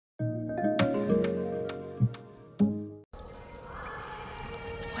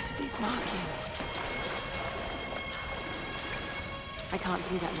to these markings. I can't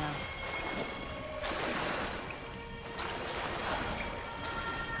do that now.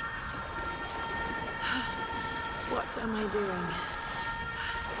 What am I doing?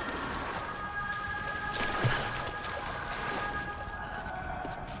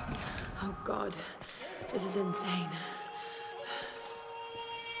 Oh God, this is insane.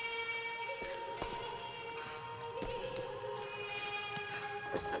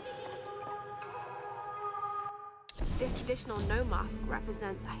 This traditional no mask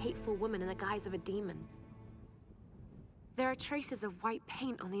represents a hateful woman in the guise of a demon. There are traces of white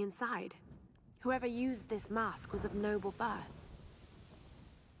paint on the inside. Whoever used this mask was of noble birth.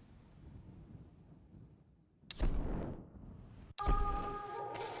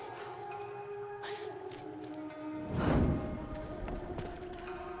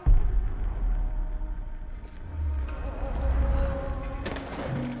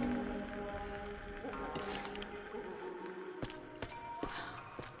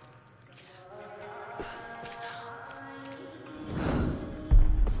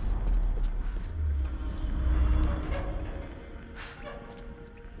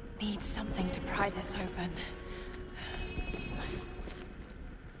 Need something to pry this open.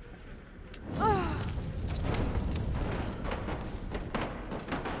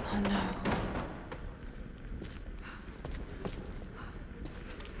 Oh no.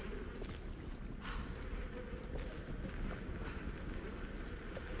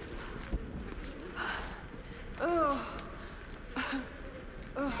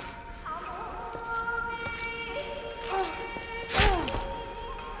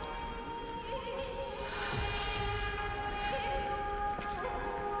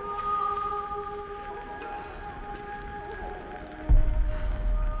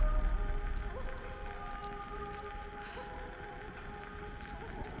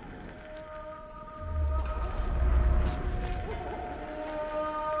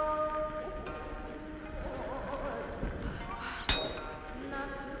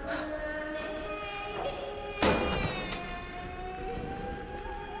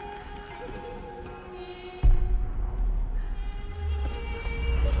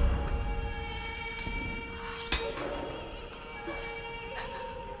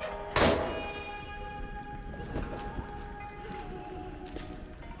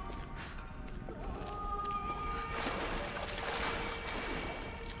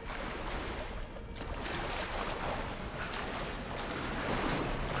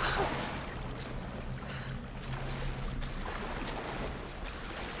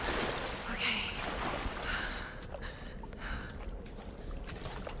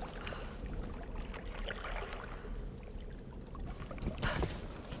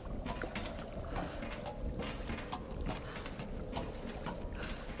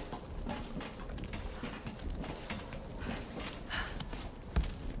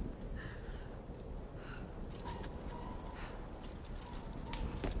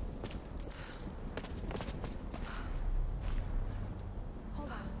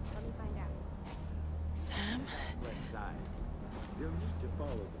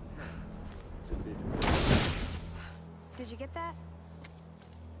 Did you get that?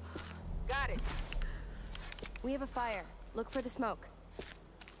 Got it. We have a fire. Look for the smoke.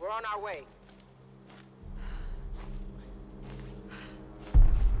 We're on our way.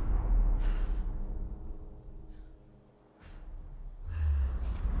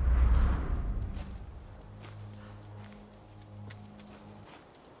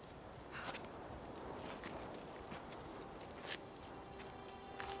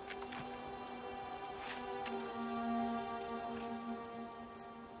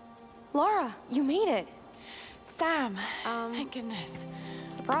 Laura, you made it. Sam, thank goodness.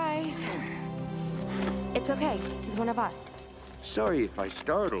 Surprise. It's okay. He's one of us. Sorry if I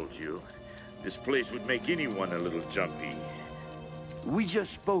startled you. This place would make anyone a little jumpy. We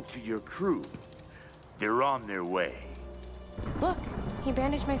just spoke to your crew. They're on their way. Look, he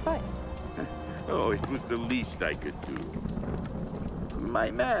bandaged my foot. Oh, it was the least I could do. My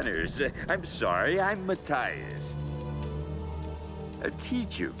manners. I'm sorry, I'm Matthias. A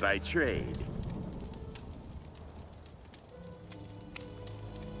teacher by trade.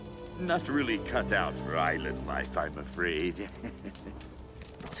 Not really cut out for island life, I'm afraid.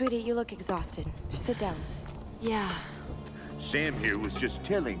 Sweetie, you look exhausted. Sit down. Yeah. Sam here was just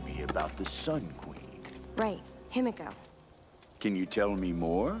telling me about the Sun Queen. Right, Himiko. Can you tell me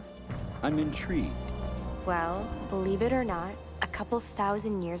more? I'm intrigued. Well, believe it or not, a couple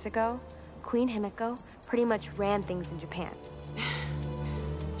thousand years ago, Queen Himiko pretty much ran things in Japan.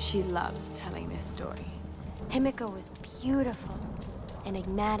 She loves telling this story. Himiko was beautiful.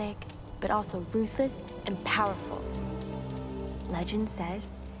 enigmatic, but also ruthless and powerful. Legend says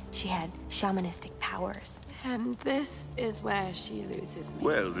she had shamanistic powers. And this is where she loses me.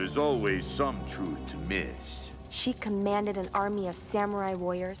 Well, there's always some truth to myths. She commanded an army of samurai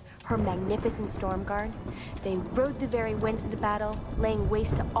warriors, her magnificent storm guard. They rode the very winds of the battle, laying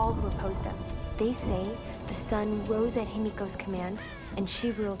waste to all who opposed them. They say the sun rose at Himiko's command, and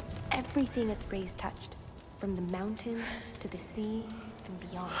she ruled everything its rays touched, from the mountains to the sea and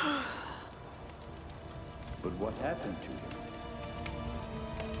beyond. But what happened to him?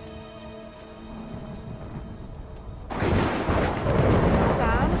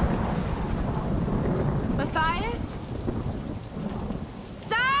 Sam? Matthias?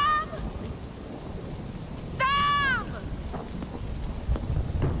 Sam! Sam!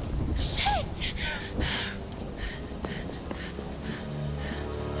 Shit!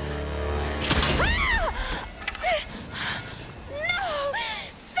 Ah! No!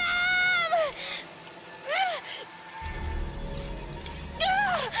 Sam!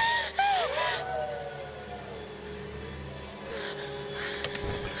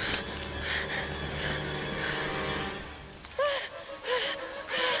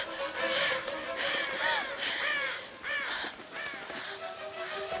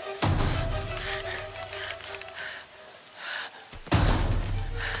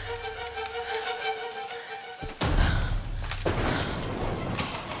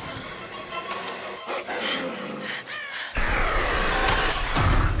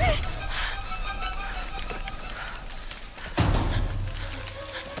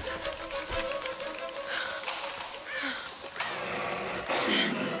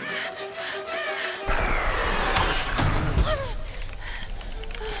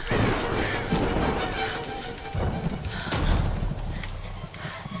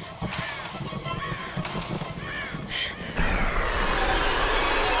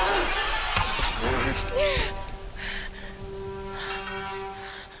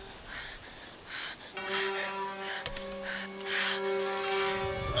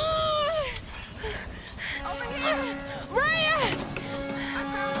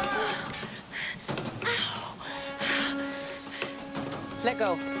 Let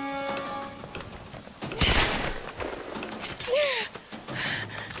go.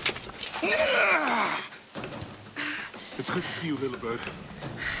 It's good to see you, little bird.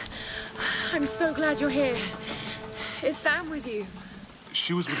 I'm so glad you're here. Is Sam with you?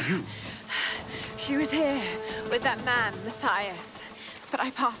 She was with you. She was here with that man, Matthias. But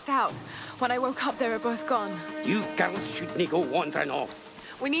I passed out. When I woke up, they were both gone. You girls shouldn't go wandering off.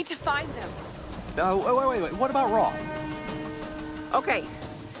 We need to find them. Wait. What about Raw? Okay,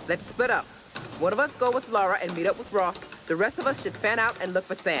 let's split up. One of us go with Laura and meet up with Roth. The rest of us should fan out and look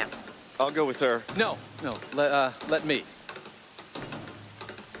for Sam. I'll go with her. No. Let me.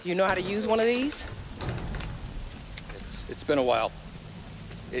 You know how to use one of these? It's been a while.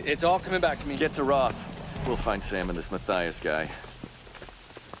 It's all coming back to me. Get to Roth. We'll find Sam and this Matthias guy.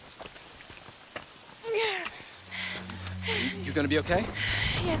 You gonna be okay?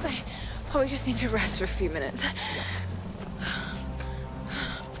 Yes, I probably just need to rest for a few minutes.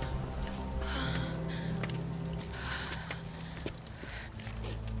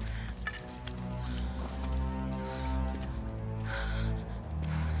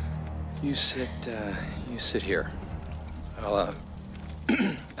 You sit here.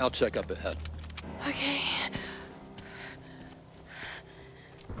 I'll check up ahead. Okay.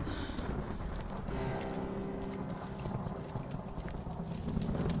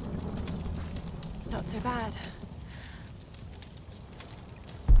 Not so bad.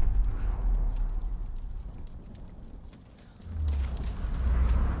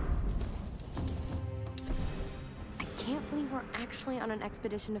 I can't believe we're actually on an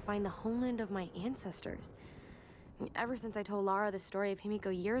expedition to find the homeland of my ancestors. Ever since I told Lara the story of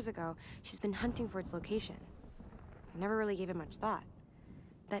Himiko years ago, she's been hunting for its location. I never really gave it much thought.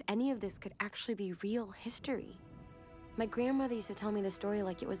 That any of this could actually be real history. My grandmother used to tell me the story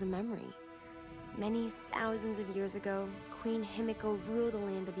like it was a memory. Many thousands of years ago, Queen Himiko ruled the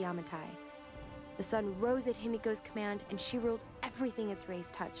land of Yamatai. The sun rose at Himiko's command, and she ruled everything its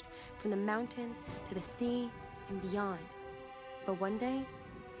rays touched, from the mountains to the sea and beyond. But one day,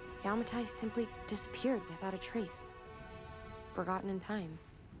 Yamatai simply disappeared without a trace. Forgotten in time.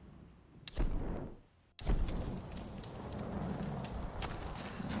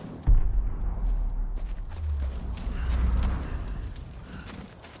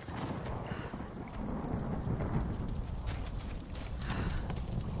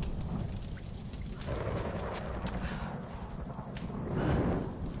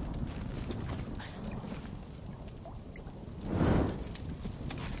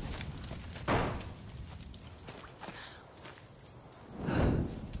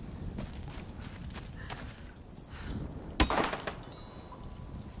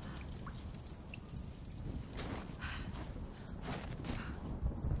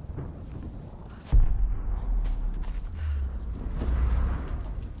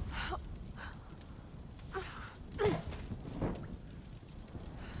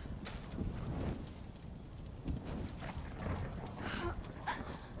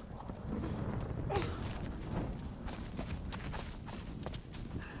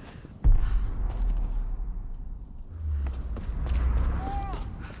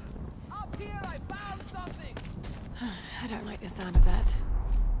 don't like the sound of that.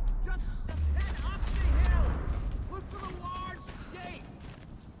 Just head up the hill! Look for the large gate!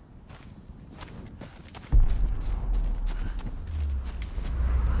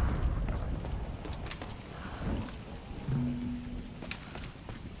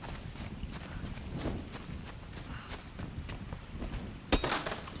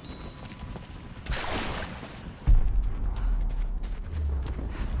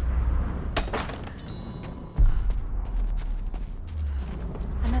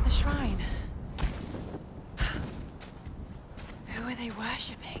 Another shrine. Who are they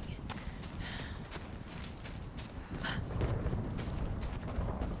worshipping?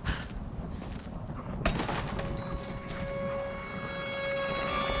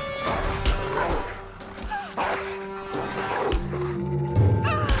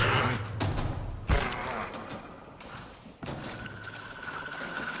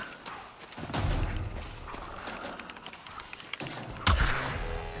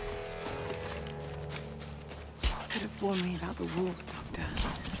 Could have warned me about the wolves, Doctor.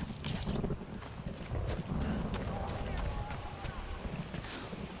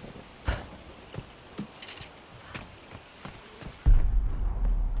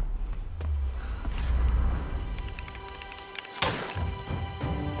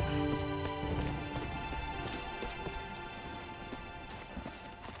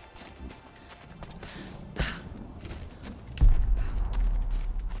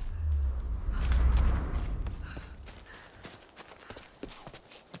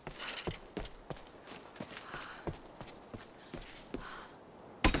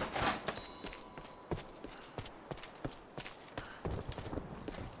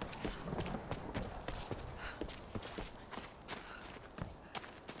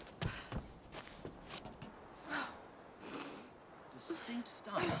 Distinct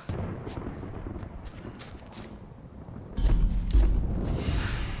style.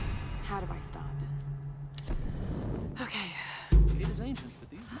 How do I start? Okay. It is ancient, but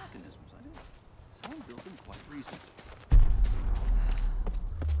these mechanisms, I didn't. Someone built them quite recently.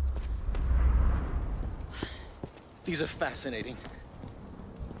 These are fascinating.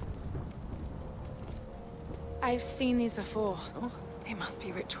 I've seen these before. Oh? They must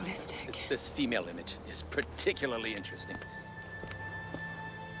be ritualistic. This female image is particularly interesting.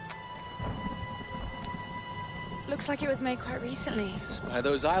 Looks like it was made quite recently. Just by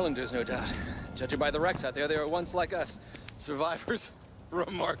those islanders, no doubt. Judging by the wrecks out there, they were once like us. Survivors.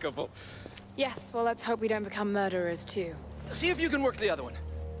 Remarkable. Yes, well, let's hope we don't become murderers, too. See if you can work the other one.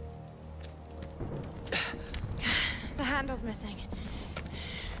 The handle's missing.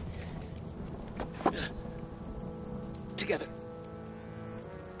 Together.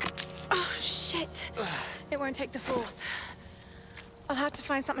 Oh, shit. It won't take the force. I'll have to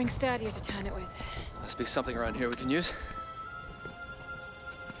find something sturdier to turn it with. Must be something around here we can use.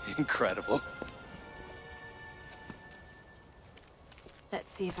 Incredible.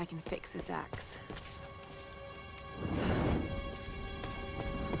 Let's see if I can fix this axe.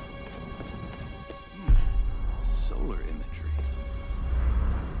 Solar imagery.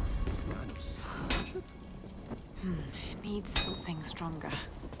 Some kind of sun worship? It needs something stronger.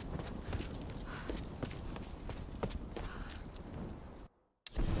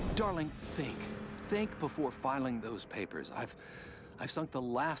 Darling, think. Think before filing those papers. I've sunk the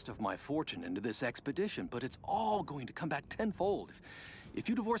last of my fortune into this expedition, but it's all going to come back tenfold. If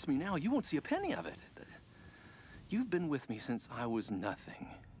you divorce me now, you won't see a penny of it. You've been with me since I was nothing.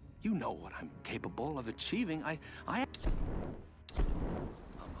 You know what I'm capable of achieving. Amaterasu?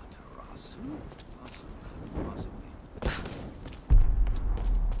 Possibly.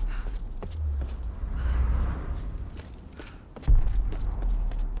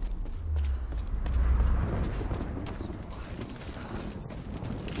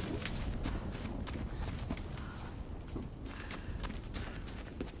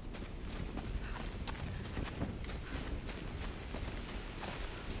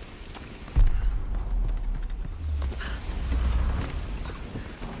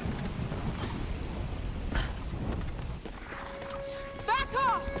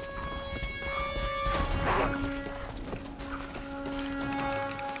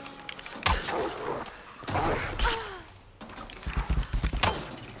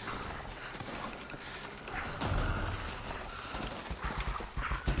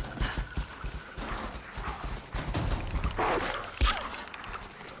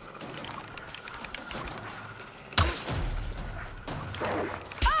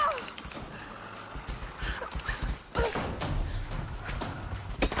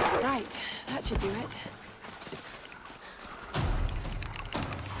 Right, that should do it.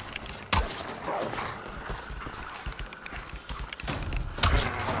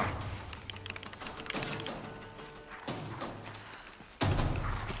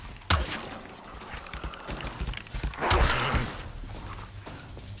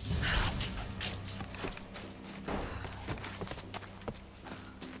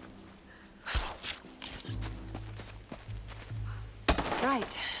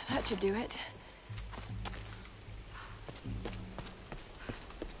 That should do it.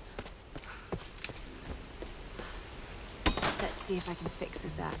 Let's see if I can fix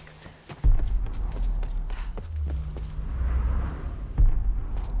this axe.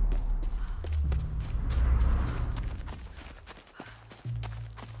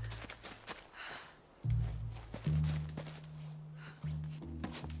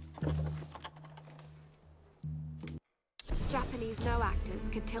 Japanese no actors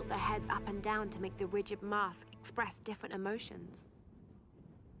could tilt their heads up and down to make the rigid mask express different emotions.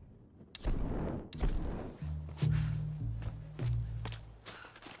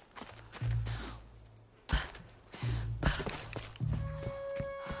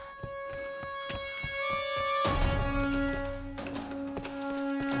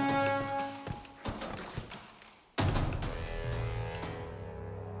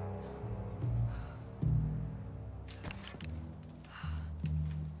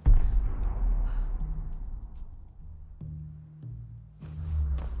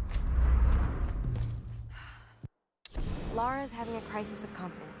 Lara's having a crisis of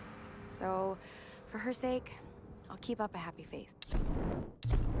confidence, so for her sake, I'll keep up a happy face.